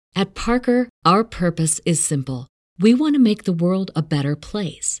At Parker, our purpose is simple. We want to make the world a better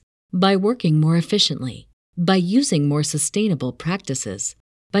place by working more efficiently, by using more sustainable practices,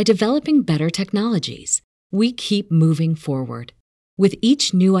 by developing better technologies. We keep moving forward. With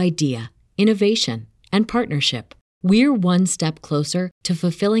each new idea, innovation, and partnership, we're one step closer to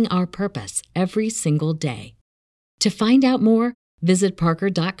fulfilling our purpose every single day. To find out more, visit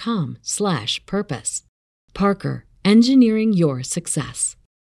parker.com/purpose. Parker, engineering your success.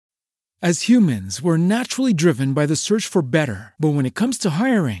 As humans, we're naturally driven by the search for better. But when it comes to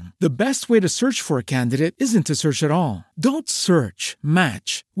hiring, the best way to search for a candidate isn't to search at all. Don't search,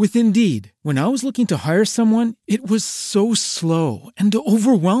 match with Indeed. When I was looking to hire someone, it was so slow and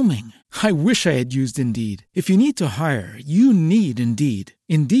overwhelming. I wish I had used Indeed. If you need to hire, you need Indeed.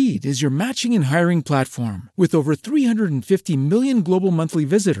 Indeed is your matching and hiring platform with over 350 million global monthly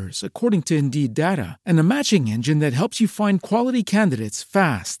visitors, according to Indeed data, and a matching engine that helps you find quality candidates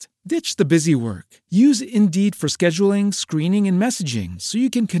fast. Ditch the busy work. Use Indeed for scheduling, screening, and messaging so you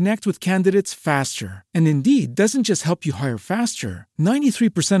can connect with candidates faster. And Indeed doesn't just help you hire faster.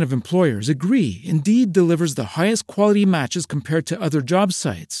 93% of employers agree Indeed delivers the highest quality matches compared to other job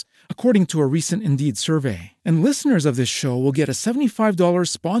sites, according to a recent Indeed survey. And listeners of this show will get a $75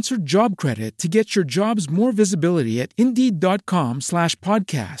 sponsored job credit to get your jobs more visibility at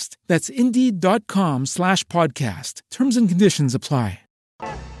Indeed.com/podcast. That's Indeed.com/podcast. Terms and conditions apply.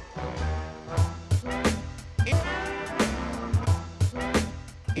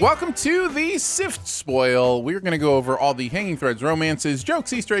 Welcome to the Sift Spoil. We're going to go over all the hanging threads, romances,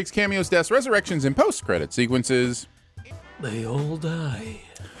 jokes, Easter eggs, cameos, deaths, resurrections, and post-credit sequences. They all die.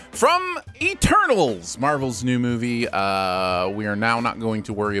 From Eternals, Marvel's new movie. We are now not going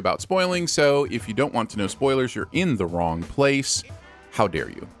to worry about spoiling, so if you don't want to know spoilers, you're in the wrong place. How dare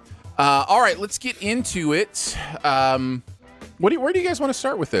you? All right, let's get into it. Where do you guys want to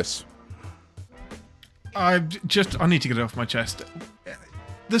start with this? I need to get it off my chest.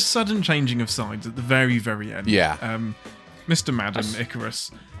 The sudden changing of sides at the very, very end. Yeah. Mr. Madden,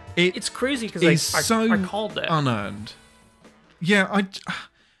 Icarus. It's crazy because I called that. Unearned. Yeah,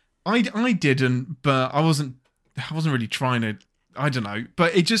 I didn't, but I wasn't really trying to. I don't know,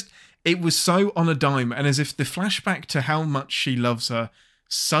 but it was so on a dime, and as if the flashback to how much she loves her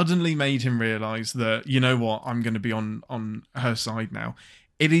suddenly made him realize that, you know what, I'm going to be on her side now.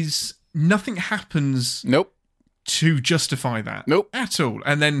 It is nothing happens. Nope. To justify that. Nope. At all.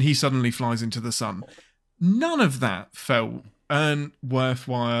 And then he suddenly flies into the sun. None of that felt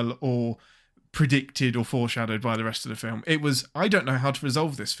worthwhile or predicted or foreshadowed by the rest of the film. It was, I don't know how to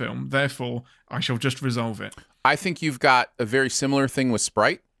resolve this film, therefore I shall just resolve it. I think you've got a very similar thing with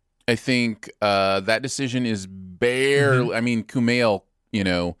Sprite. I think that decision is barely... Mm-hmm. I mean, Kumail,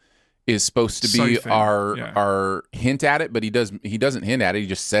 is supposed to be our hint at it, but he doesn't hint at it, he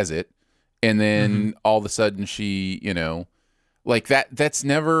just says it. And then all of a sudden she, like that's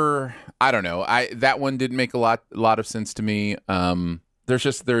never, I don't know. That one didn't make a lot of sense to me. There's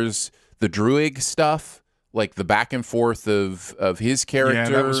the Druig stuff, like the back and forth of his character. Yeah,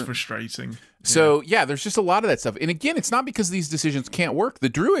 that was frustrating. So there's just a lot of that stuff. And again, it's not because these decisions can't work. The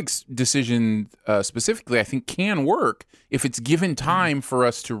Druig's decision specifically, I think, can work if it's given time for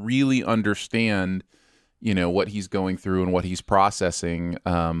us to really understand what he's going through and what he's processing.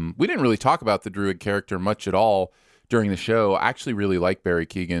 We didn't really talk about the Druig character much at all during the show. I actually really like Barry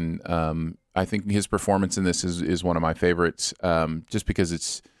Keoghan. I think his performance in this is one of my favorites, just because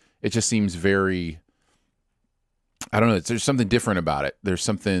it just seems very, I don't know, there's something different about it. There's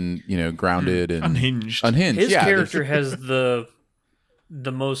something, grounded and unhinged. His character has the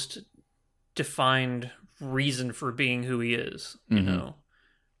most defined reason for being who he is, you know?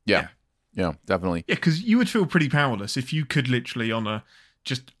 Yeah. Yeah, definitely. Yeah, because you would feel pretty powerless if you could literally on a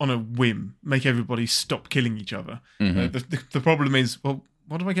whim make everybody stop killing each other. Mm-hmm. The problem is, well,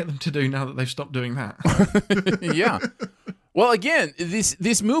 what do I get them to do now that they've stopped doing that? Yeah. Well, again,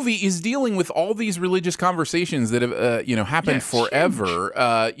 this movie is dealing with all these religious conversations that have happened forever.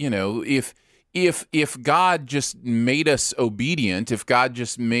 If God just made us obedient, if God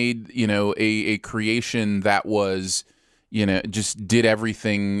just made a creation that was just did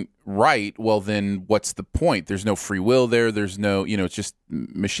everything right, well, then what's the point? There's no free will there. There's no, it's just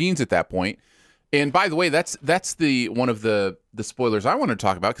machines at that point. And by the way, that's the one of the spoilers I wanted to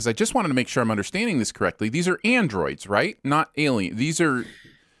talk about, because I just wanted to make sure I'm understanding this correctly. These are androids, right? Not alien. These are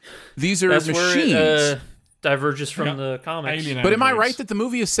that's machines. Where it diverges from the comics. Alien but am I androids. right that the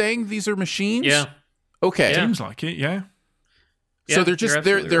movie is saying these are machines? Yeah. Okay. Seems like it, yeah. So they're just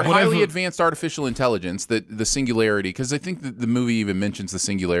they're right. highly advanced artificial intelligence, the singularity, because I think the movie even mentions the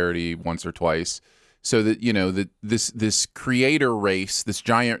singularity once or twice. so that that this creator race, this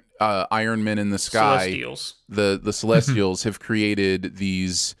giant Iron Men in the sky, Celestials. the Celestials have created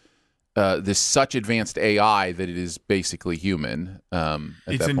these this such advanced AI that it is basically human. It's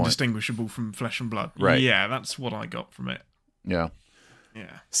that point. indistinguishable from flesh and blood. Right. Yeah, that's what I got from it. Yeah.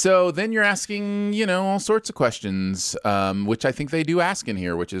 Yeah. So then you're asking, all sorts of questions, which I think they do ask in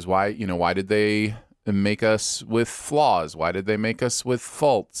here, which is why did they make us with flaws? Why did they make us with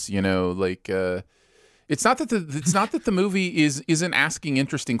faults? It's not that the movie isn't asking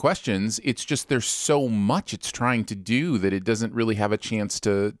interesting questions. It's just there's so much it's trying to do that it doesn't really have a chance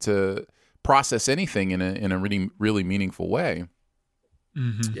to process anything in a really really meaningful way.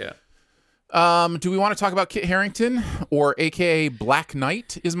 Mm-hmm. Yeah. Do we want to talk about Kit Harington, or AKA Black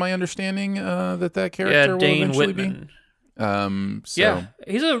Knight? Is my understanding that character will Dane eventually Whitman. be? Yeah,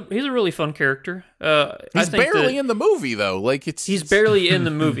 he's a really fun character. He's barely in the movie though. He's barely in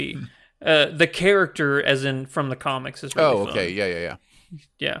the movie. The character, as in from the comics, is really fun. Okay,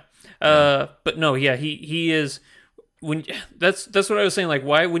 yeah. But no, yeah, he is. That's what I was saying. Like,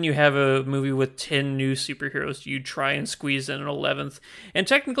 why, when you have a movie with 10 new superheroes, you try and squeeze in an 11th and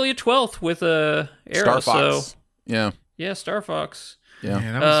technically a 12th with Arrow? Star Fox. So, yeah, Star Fox. Yeah,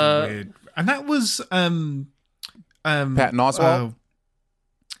 that was weird. And that was Patton Oswalt.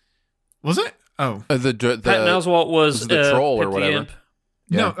 Was it? Oh, the Patton Oswalt was the troll or Pit the whatever. Imp.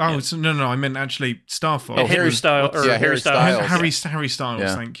 no! Oh, so, no! I meant actually Star Fox. Oh, Harry Styles. yeah, Harry Styles. Harry Styles.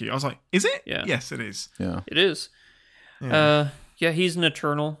 Yeah. Thank you. I was like, is it? Yeah. Yes, it is. Yeah, It is. Yeah. He's an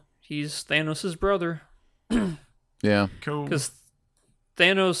Eternal. He's Thanos' brother. yeah. Cool. Because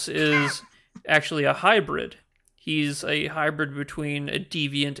Thanos is actually a hybrid. He's a hybrid between a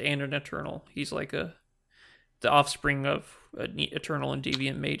deviant and an Eternal. He's like the offspring of Eternal and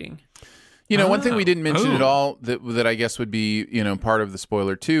deviant mating. One thing we didn't mention at all that I guess would be part of the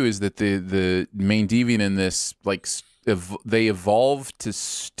spoiler too is that the main deviant in this, like, they evolved to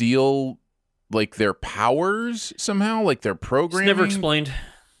steal like their powers somehow, like their programming. It's never explained.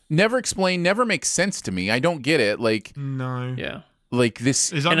 Never explained. Never makes sense to me. I don't get it. Like, No. Yeah. like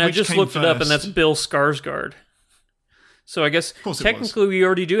this. Is that And I which just came looked it up, and first? that's Bill Skarsgård. So I guess course it technically we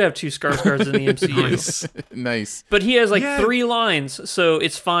already do have 2 Skarsgårds in the MCU. Nice. Nice. But he has like Yeah. 3 lines, so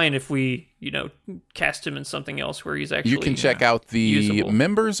it's fine if we, cast him in something else where he's actually. You can check out the usable.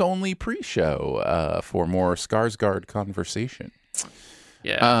 members only pre-show for more Skarsgård conversation.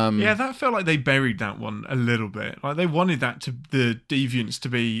 Yeah. Yeah, that felt like they buried that one a little bit. Like they wanted the deviants to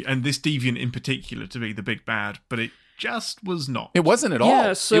be, and this deviant in particular, to be the big bad, but it just was not. It wasn't at Yeah,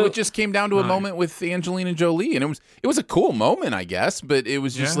 all. so- It just came down to a No. moment with Angelina Jolie, and it was a cool moment, I guess. But it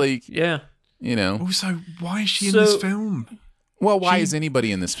was just Yeah. like, Yeah. Also, why is she in So- this film? well, why She- is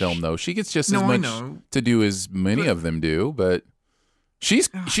anybody in this film though? She gets just No, I as much know. to do as many of them do, but she's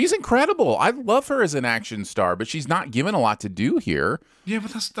incredible. I love her as an action star, but she's not given a lot to do here. Yeah,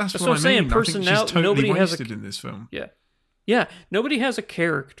 but that's That's what what I'm I saying. mean. I think she's totally Nobody has a- wasted in this film. Yeah. Yeah. Nobody has a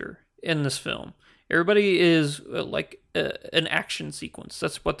character in this film. Everybody is an action sequence.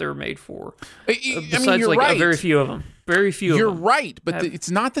 That's what they're made for. I mean, Besides, you're like, right. very few of them. Very few You're of them. right, but have- it's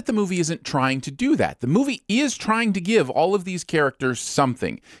not that the movie isn't trying to do that. The movie is trying to give all of these characters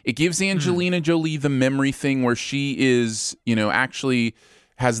something. It gives Angelina Jolie the memory thing where she is, actually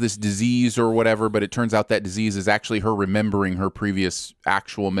has this disease or whatever, but it turns out that disease is actually her remembering her previous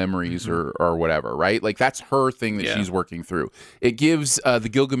actual memories or whatever, right? Like that's her thing that she's working through. It gives the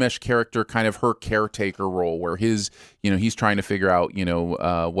Gilgamesh character kind of her caretaker role where he's trying to figure out,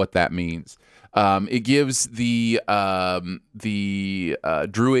 what that means. It gives the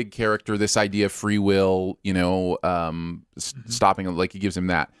druid character this idea of free will, stopping, like it gives him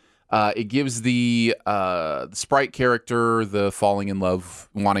that. It gives the sprite character the falling in love,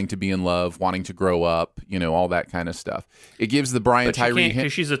 wanting to be in love, wanting to grow up, all that kind of stuff. It gives the Brian But she Tyree can't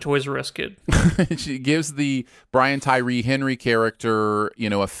because she's a Toys R Us kid. she gives the Brian Tyree Henry character,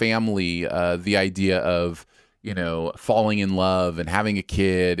 a family, the idea of falling in love and having a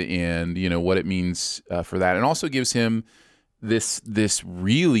kid and what it means for that, and also gives him this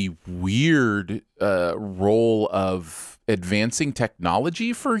really weird role of advancing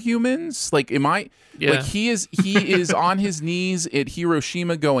technology for humans. Like, like he is on his knees at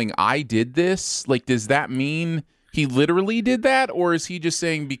Hiroshima going, I did this. Like, does that mean he literally did that, or is he just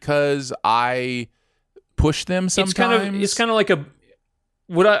saying because I pushed them sometimes? It's kind of like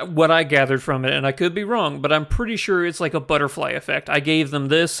what I gathered from it, and I could be wrong, but I'm pretty sure it's like a butterfly effect. I gave them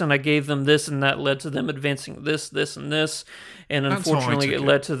this, and I gave them this, and that led to them advancing this, and this, and That's how I unfortunately, took it it.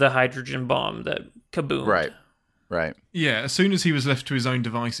 led to the hydrogen bomb that kaboomed. Right. Yeah, as soon as he was left to his own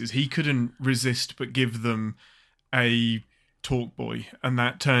devices, he couldn't resist but give them a talk boy, and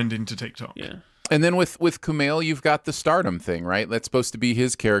that turned into TikTok. Yeah. And then with Kumail, you've got the stardom thing, right? That's supposed to be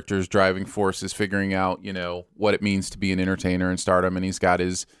his character's driving force, is figuring out, what it means to be an entertainer in stardom. And he's got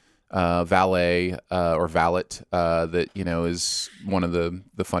his valet or valet that, is one of the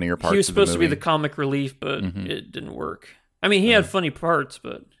funnier parts of the movie. He was supposed to be the comic relief, but it didn't work. I mean, he had funny parts,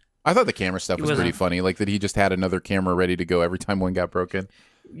 but... I thought the camera stuff was pretty funny, like that he just had another camera ready to go every time one got broken.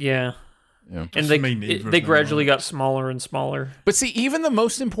 Yeah. Yeah. And they gradually got smaller and smaller. But see, even the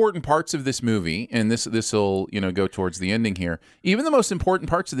most important parts of this movie, and this will go towards the ending here. Even the most important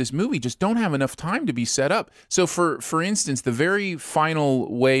parts of this movie just don't have enough time to be set up. So, for instance, the very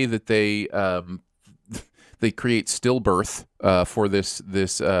final way that they create stillbirth for this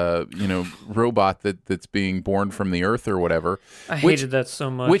robot that's being born from the earth or whatever. I hated that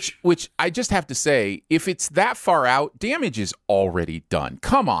so much. Which I just have to say, if it's that far out, damage is already done.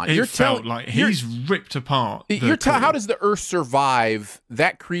 Come on, It felt like he's ripped apart. How does the Earth survive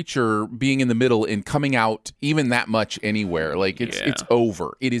that creature being in the middle and coming out even that much anywhere? Like it's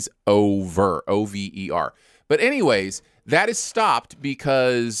over. It is over. OVER. But anyways, that is stopped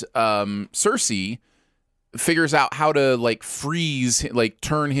because Cersei figures out how to freeze,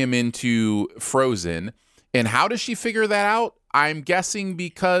 turn him into frozen. And how does she figure that out? I'm guessing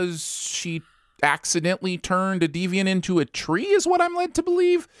because she accidentally turned a deviant into a tree is what I'm led to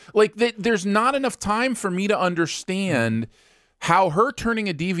believe. There's not enough time for me to understand how her turning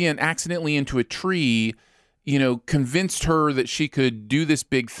a deviant accidentally into a tree, convinced her that she could do this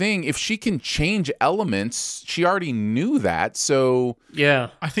big thing. If she can change elements, she already knew that. So yeah,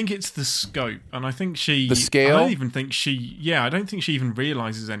 I think it's the scope, and I think the scale. I don't think she even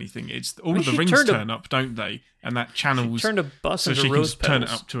realizes anything. It's all of the rings turn up, don't they? And that channels. She turned a bus so into she rose can turn it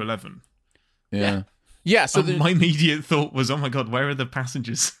petals. up to 11. Yeah. So my immediate thought was, oh my god, where are the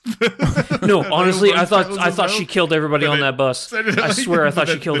passengers? No, honestly, I thought she killed everybody on that bus. I swear, I thought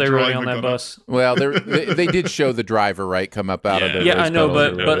she killed everybody on that bus. Well, they did show the driver come up out of the I know,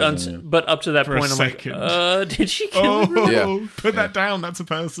 but up to that For point, a I'm second. like, did she kill everybody? Yeah. Put that down. That's a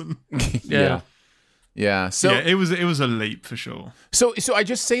person. Yeah. So it was a leap for sure. So I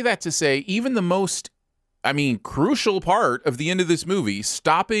just say that to say, even the most, crucial part of the end of this movie,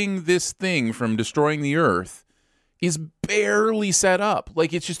 stopping this thing from destroying the Earth, is barely set up.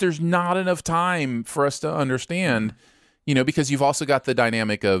 It's just there's not enough time for us to understand, because you've also got the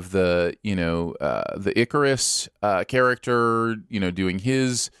dynamic of the Icarus character, doing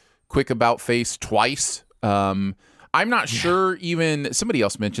his quick about face twice. I'm not sure. Even somebody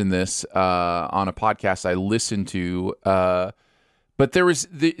else mentioned this on a podcast I listened to, but there's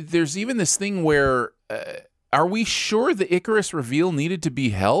even this thing where. Are we sure the Icarus reveal needed to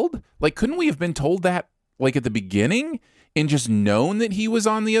be held? Couldn't we have been told that, at the beginning and just known that he was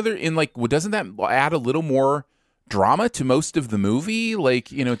on the other? And, doesn't that add a little more drama to most of the movie?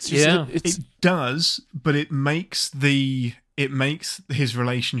 It's just... It does, but it makes his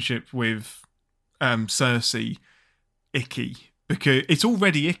relationship with Cersei icky. Because it's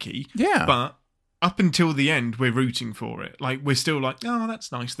already icky. Yeah. But... up until the end, we're rooting for it. We're still like, oh,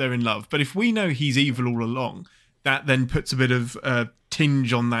 that's nice, they're in love. But if we know he's evil all along, that then puts a bit of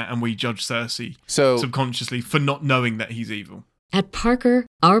tinge on that, and we judge Cersei subconsciously for not knowing that he's evil. At Parker,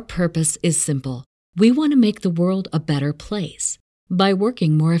 our purpose is simple. We want to make the world a better place by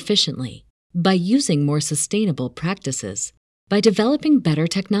working more efficiently, by using more sustainable practices, by developing better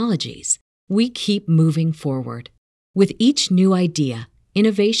technologies. We keep moving forward. With each new idea,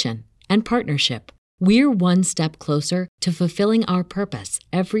 innovation, and partnership, we're one step closer to fulfilling our purpose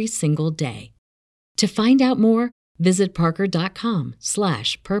every single day. To find out more, visit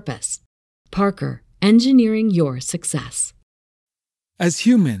parker.com/purpose. Parker, engineering your success. As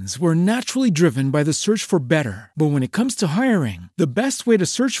humans, we're naturally driven by the search for better. But when it comes to hiring, the best way to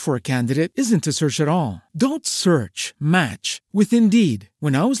search for a candidate isn't to search at all. Don't search, match with Indeed.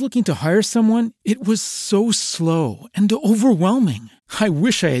 When I was looking to hire someone, it was so slow and overwhelming. I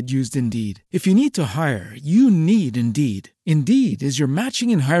wish I had used Indeed. If you need to hire, you need Indeed. Indeed is your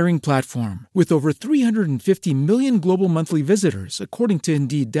matching and hiring platform with over 350 million global monthly visitors, according to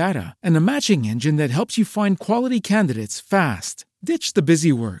Indeed data, and a matching engine that helps you find quality candidates fast. Ditch the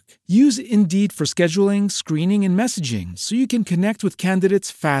busy work. Use Indeed for scheduling, screening, and messaging so you can connect with candidates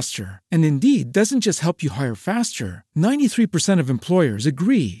faster. And Indeed doesn't just help you hire faster. 93% of employers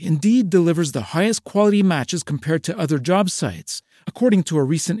agree Indeed delivers the highest quality matches compared to other job sites, according to a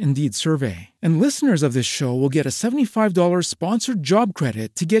recent Indeed survey. And listeners of this show will get a $75 sponsored job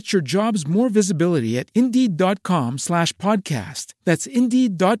credit to get your jobs more visibility at Indeed.com/podcast. That's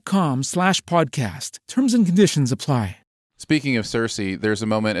Indeed.com/podcast. Terms and conditions apply. Speaking of Cersei, there's a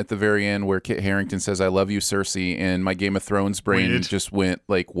moment at the very end where Kit Harington says, "I love you, Cersei," and my Game of Thrones brain Weird. just went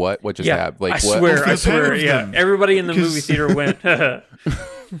like, "What? What just Yeah, happened?" Like, I what? swear, I The pair swear. of Yeah, them. everybody in the Because- movie theater went. Yeah.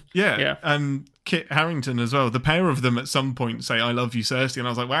 Yeah. And Kit Harington as well. The pair of them at some point say, "I love you, Cersei," and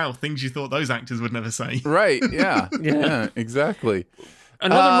I was like, wow, things you thought those actors would never say. Right? Yeah. Yeah. Yeah. Exactly.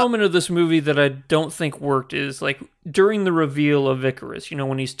 Another moment of this movie that I don't think worked is like during the reveal of Icarus. You know,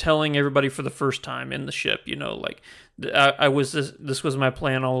 when he's telling everybody for the first time in the ship. You know, like I was this was my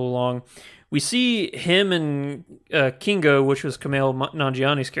plan all along. We see him and Kingo, which was Kumail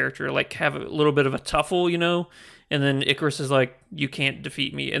Nanjiani's character, like have a little bit of a tuffle. You know, and then Icarus is like, "You can't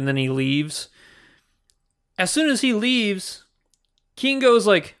defeat me," and then he leaves. As soon as he leaves, Kingo's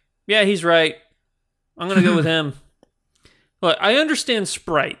like, "Yeah, he's right. I'm gonna go with him." Look, I understand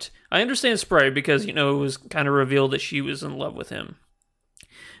Sprite. Because, you know, it was kind of revealed that she was in love with him.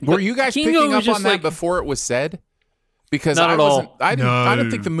 Were you guys Kingo picking was up just on that like- before it was said? Because Not I at wasn't. all. I didn't. I don't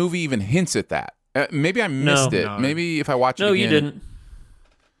No. think the movie even hints at that. Maybe I missed it. No. Maybe if I watch it No, again. you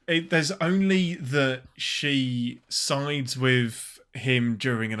didn't. There's only that she sides with him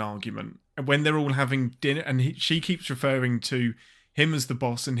during an argument when they're all having dinner, and she keeps referring to him as the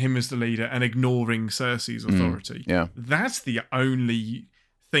boss and him as the leader and ignoring Cersei's authority. Yeah. That's the only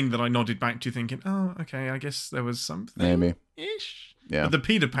thing that I nodded back to, thinking, "Oh, okay, I guess there was something Maybe. ish." Yeah. But the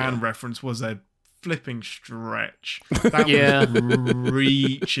Peter Pan reference was a flipping stretch. That Yeah. was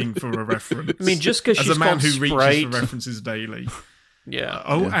reaching for a reference. I mean, just because as she's a man called who reaches for Sprite. references daily. Yeah.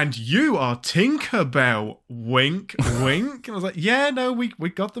 Oh, and you are Tinkerbell. Wink, wink. And I was like, yeah, no, we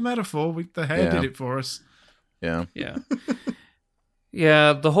got the metaphor. The hair Yeah. did it for us. Yeah. Yeah.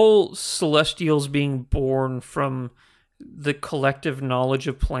 Yeah, the whole Celestials being born from the collective knowledge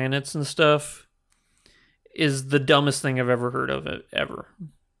of planets and stuff is the dumbest thing I've ever heard of it, ever.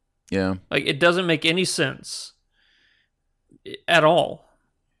 Yeah. Like, it doesn't make any sense at all.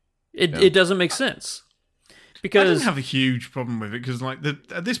 Yeah. It doesn't make sense. I Because didn't have a huge problem with it because, like,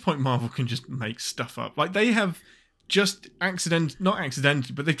 at this point, Marvel can just make stuff up. Like, they have just not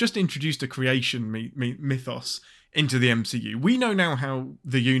accidentally, but they've just introduced a creation mythos into the MCU. We know now how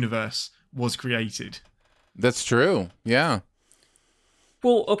the universe was created. That's true. Yeah.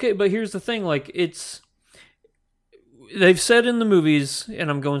 well, okay, but here's the thing, like, they've said in the movies, and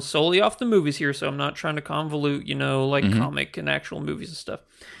I'm going solely off the movies here, so I'm not trying to convolute, you know, like comic and actual movies and stuff,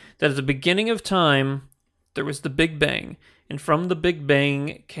 that at the beginning of time, there was the Big Bang, and from the Big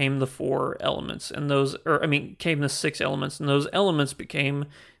Bang came the 4 elements, and came the 6 elements, and those elements became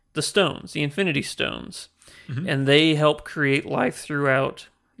the stones, the Infinity Stones, and they help create life throughout,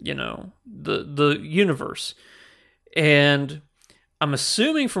 you know, the universe. And I'm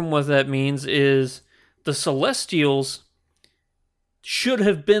assuming from what that means is the Celestials should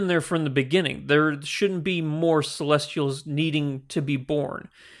have been there from the beginning. There shouldn't be more Celestials needing to be born.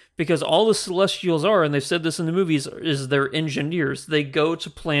 Because all the Celestials are, and they've said this in the movies, is they're engineers. They go to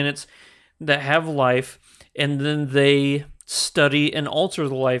planets that have life, and then they study and alter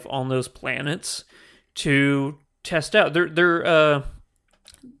the life on those planets to test out. They're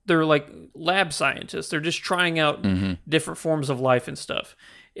like lab scientists. They're just trying out different forms of life and stuff.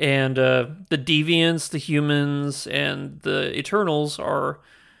 And the Deviants, the humans, and the Eternals are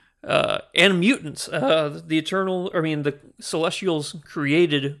and mutants. The Celestials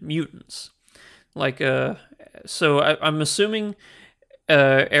created mutants. Like, so I'm assuming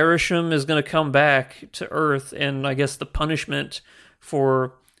Arishem is going to come back to Earth, and I guess the punishment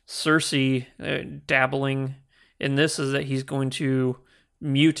for Cersei dabbling in this is that he's going to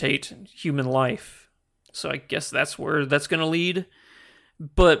mutate human life. So I guess that's where that's going to lead.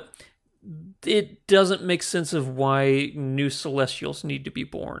 But it doesn't make sense of why new Celestials need to be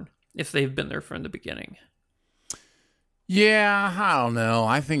born if they've been there from the beginning. Yeah, I don't know.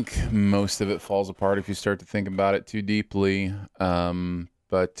 I think most of it falls apart if you start to think about it too deeply.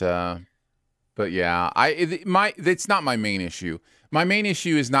 But yeah, it's not my main issue. My main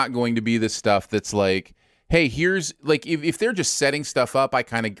issue is not going to be the stuff that's like, hey, here's like if they're just setting stuff up, I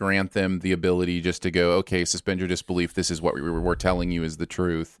kind of grant them the ability just to go, okay, suspend your disbelief. This is what we're telling you is the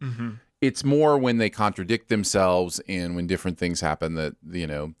truth. Mm-hmm. It's more when they contradict themselves and when different things happen that, you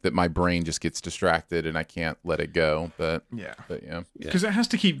know, that my brain just gets distracted and I can't let it go. But yeah. Because it has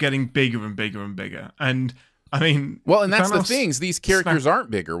to keep getting bigger and bigger and bigger. And I mean, well, and that's the Thanos things. These characters aren't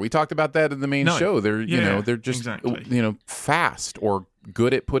bigger. We talked about that in the main show. They're they're just exactly. fast or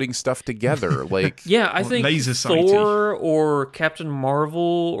good at putting stuff together. Like yeah, I think laser Thor or Captain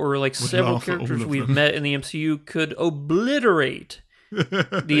Marvel or like several laugh at all characters of we've them. met in the MCU could obliterate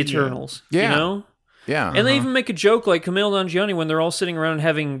the Eternals. Yeah. You know? yeah, And they even make a joke like Kumail Nanjiani when they're all sitting around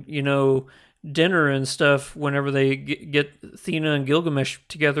having, you know, dinner and stuff, whenever they get Athena and Gilgamesh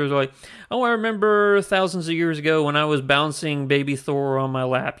together, they're like, "Oh, I remember thousands of years ago when I was bouncing baby Thor on my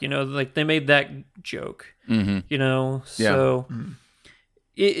lap." You know, like they made that joke. You know, so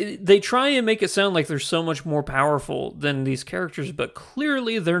they try and make it sound like they're so much more powerful than these characters, but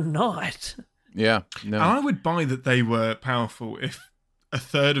clearly they're not. Yeah, no. And I would buy that they were powerful if a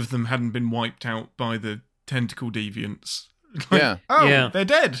third of them hadn't been wiped out by the tentacle deviants. Like, Yeah. Oh, Yeah. they're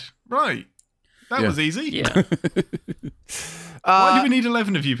dead. Right. That Yeah. was easy. Yeah. Why do we need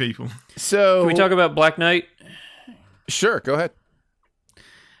 11 of you people? So Can we talk about Black Knight? Sure, go ahead.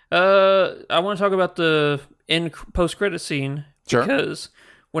 I want to talk about the end post-credit scene. Sure. Because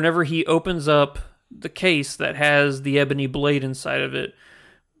whenever he opens up the case that has the ebony blade inside of it,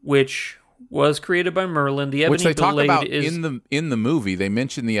 which was created by Merlin, the ebony Which they talk blade about is in the movie. They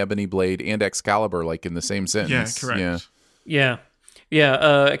mention the ebony blade and Excalibur like in the same Yeah, sentence. correct. Yeah.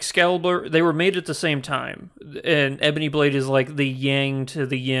 Excalibur, they were made at the same time. And Ebony Blade is like the yang to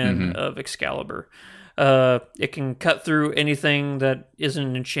the yin of Excalibur. It can cut through anything that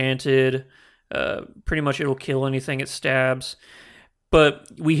isn't enchanted. Pretty much it'll kill anything it stabs. But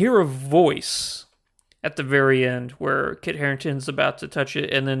we hear a voice at the very end where Kit Harington's about to touch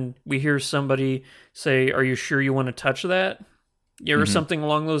it, and then we hear somebody say, "Are you sure you want to touch that?" Or something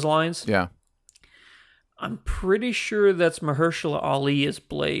along those lines. Yeah. I'm pretty sure that's Mahershala Ali as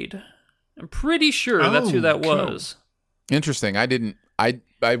Blade. I'm pretty sure that's who Oh, that cool. was. Interesting. I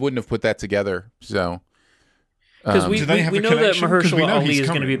wouldn't have put that together. So Because we Do they have a know that connection? 'Cause we Mahershala know Ali he's is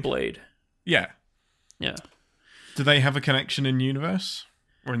going to be coming. Blade. Yeah. Yeah. Do they have a connection in universe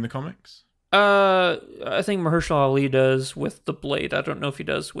or in the comics? I think Mahershala Ali does with the Blade. I don't know if he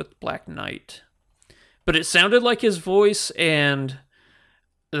does with Black Knight. But it sounded like his voice, and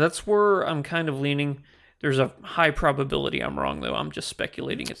that's where I'm kind of leaning. There's a high probability I'm wrong, though. I'm just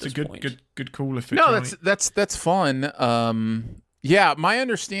speculating at It's this a point. good call if it's no, right. that's fun. Yeah, my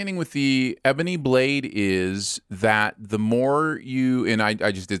understanding with the ebony blade is that the more you, and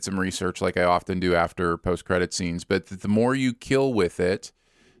I just did some research like I often do after post-credit scenes, but the more you kill with it,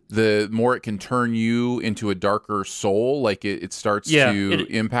 the more it can turn you into a darker soul. Like it starts to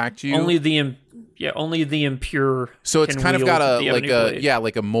impact you. Only the impure. So it's can kind of wield got the a ebony blade.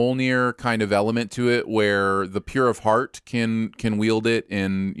 like a Mjolnir kind of element to it, where the pure of heart can wield it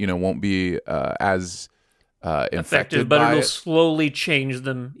and won't be as infected effective, but by it'll it. slowly change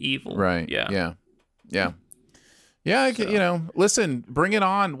them evil. Right. Yeah. Listen, bring it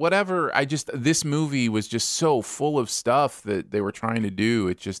on. Whatever. This movie was just so full of stuff that they were trying to do.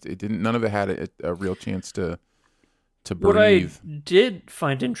 It didn't. None of it had a real chance to breathe. What I did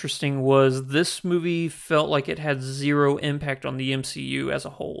find interesting was this movie felt like it had zero impact on the MCU as a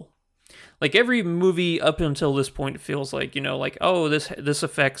whole. Like every movie up until this point feels like, oh, this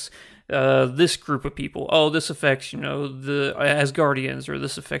affects this group of people. Oh, this affects, the Asgardians, or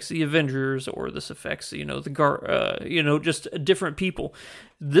this affects the Avengers, or this affects, just different people.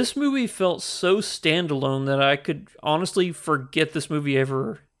 This movie felt so standalone that I could honestly forget this movie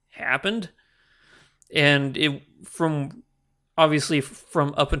ever happened. And from up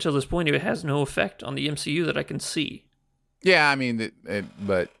until this point, it has no effect on the MCU that I can see. Yeah, I mean,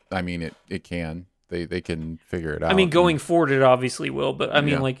 it can. They can figure it out. I mean, going forward, it obviously will. But I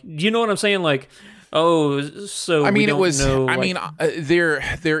mean, do you know what I'm saying? Like, so I mean, we don't know,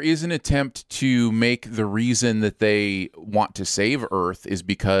 there is an attempt to make the reason that they want to save Earth is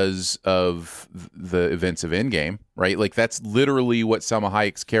because of the events of Endgame, right? Like that's literally what Salma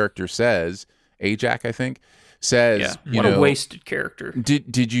Hayek's character says. Ajak, I think, says, what a wasted character.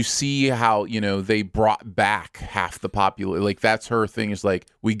 Did you see how, they brought back half the population? Like that's her thing, is like,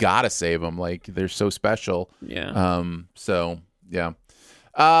 we got to save them. Like they're so special. Yeah.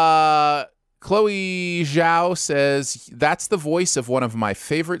 Chloe Zhao says, that's the voice of one of my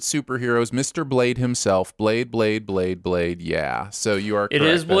favorite superheroes, Mr. Blade himself. Blade. Yeah. So you are correct. It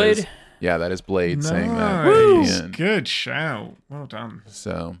is Blade? That is Blade saying that. Nice. Good shout. Well done.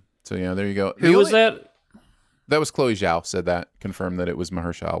 So yeah, there you go. Who was that? That was Chloe Zhao said that, confirmed that it was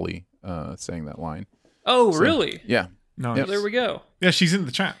Mahershala Ali saying that line. Oh, really? Yeah. Nice. Well, there we go. Yeah, she's in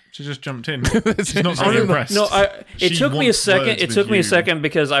the chat. She just jumped in. She's not very impressed. No, it She took me a wants second. words It with took me you. a second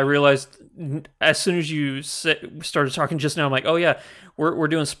because I realized as soon as you started talking just now, I'm like, oh yeah, we're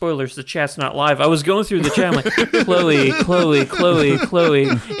doing spoilers. The chat's not live. I was going through the chat. I'm like, Chloe,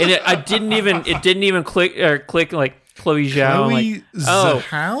 and it didn't even click like Chloe Zhao. I'm Chloe like, oh,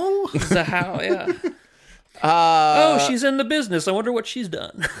 Zhao? Zhao, yeah. She's in the business. I wonder what she's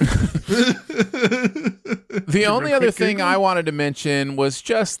done. The only other thing I wanted to mention was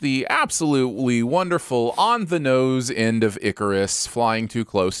just the absolutely wonderful on-the-nose end of Icarus flying too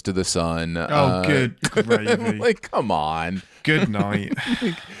close to the sun. Good gravy. Like, come on. Good night.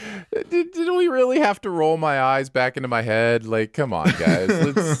 Did we really have to roll my eyes back into my head? Like, come on, guys.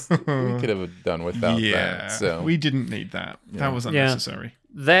 We could have done without that. So we didn't need that. That was unnecessary.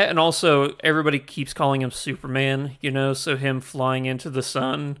 That, and also everybody keeps calling him Superman, so him flying into the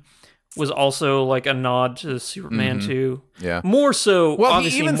sun was also like a nod to Superman too. Yeah. More so, well,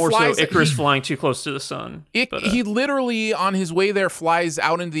 obviously, more so Icarus flying too close to the sun. He literally, on his way there, flies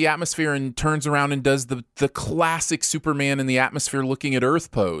out into the atmosphere and turns around and does the classic Superman in the atmosphere looking at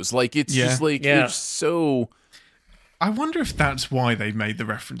Earth pose. Like, it's just like, it's so... I wonder if that's why they made the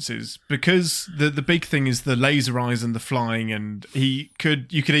references, because the big thing is the laser eyes and the flying, and you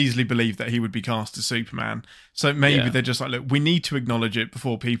could easily believe that he would be cast as Superman. So maybe they're just like, look, we need to acknowledge it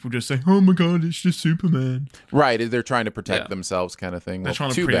before people just say, oh my god, it's just Superman. Right, they're trying to protect themselves, kind of thing. They're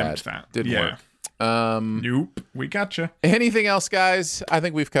trying to preempt that. Didn't work. Nope, we gotcha. Anything else, guys? I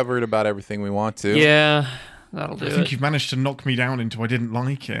think we've covered about everything we want to. Yeah. That'll do I think you've managed to knock me down into I didn't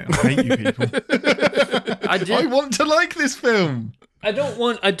like it. I hate you people. I want to like this film. I don't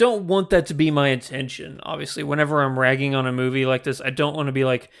want that to be my intention. Obviously, whenever I'm ragging on a movie like this, I don't want to be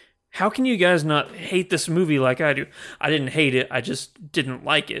like, how can you guys not hate this movie like I do? I didn't hate it. I just didn't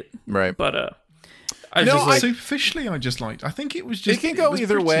like it. Right. But superficially, I just liked. I think it was just. It can go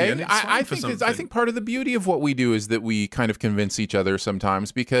either way. I think part of the beauty of what we do is that we kind of convince each other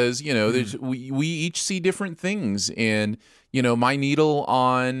sometimes, because we each see different things, and my needle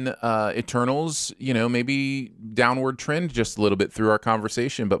on Eternals, maybe downward trend just a little bit through our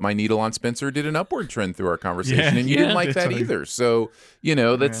conversation, but my needle on Spencer did an upward trend through our conversation, and you didn't like that either. So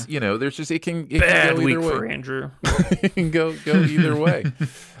that's there's just it can bad go either week way. for Andrew. It can go either way.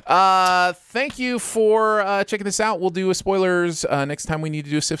 Thank you for checking this out. We'll do a spoilers next time we need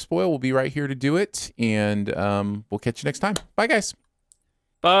to do a SIF spoil. We'll be right here to do it, and we'll catch you next time. Bye, guys.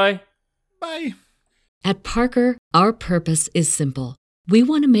 Bye. Bye. At Parker, our purpose is simple. We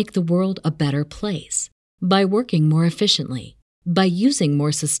want to make the world a better place by working more efficiently, by using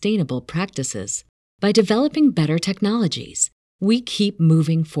more sustainable practices, by developing better technologies. We keep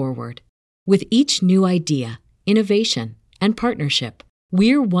moving forward. With each new idea, innovation, and partnership,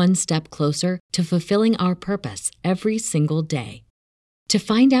 we're one step closer to fulfilling our purpose every single day. To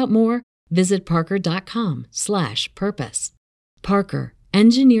find out more, visit parker.com/purpose. Parker,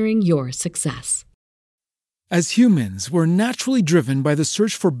 engineering your success. As humans, we're naturally driven by the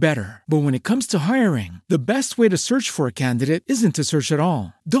search for better. But when it comes to hiring, the best way to search for a candidate isn't to search at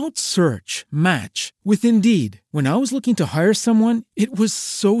all. Don't search, match with Indeed. When I was looking to hire someone, it was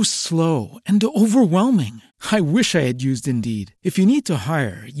so slow and overwhelming. I wish I had used Indeed. If you need to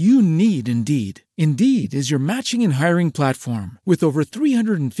hire, you need Indeed. Indeed is your matching and hiring platform with over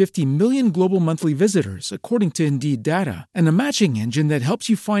 350 million global monthly visitors, according to Indeed data, and a matching engine that helps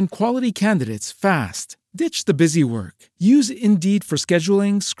you find quality candidates fast. Ditch the busy work. Use Indeed for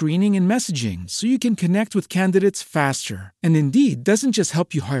scheduling, screening, and messaging so you can connect with candidates faster. And Indeed doesn't just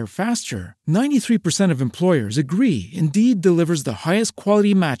help you hire faster. 93% of employers agree Indeed delivers the highest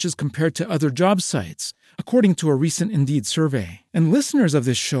quality matches compared to other job sites, according to a recent Indeed survey. And listeners of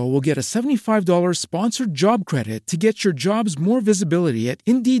this show will get a $75 sponsored job credit to get your jobs more visibility at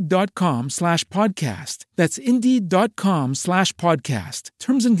Indeed.com/podcast. That's Indeed.com/podcast.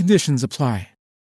 Terms and conditions apply.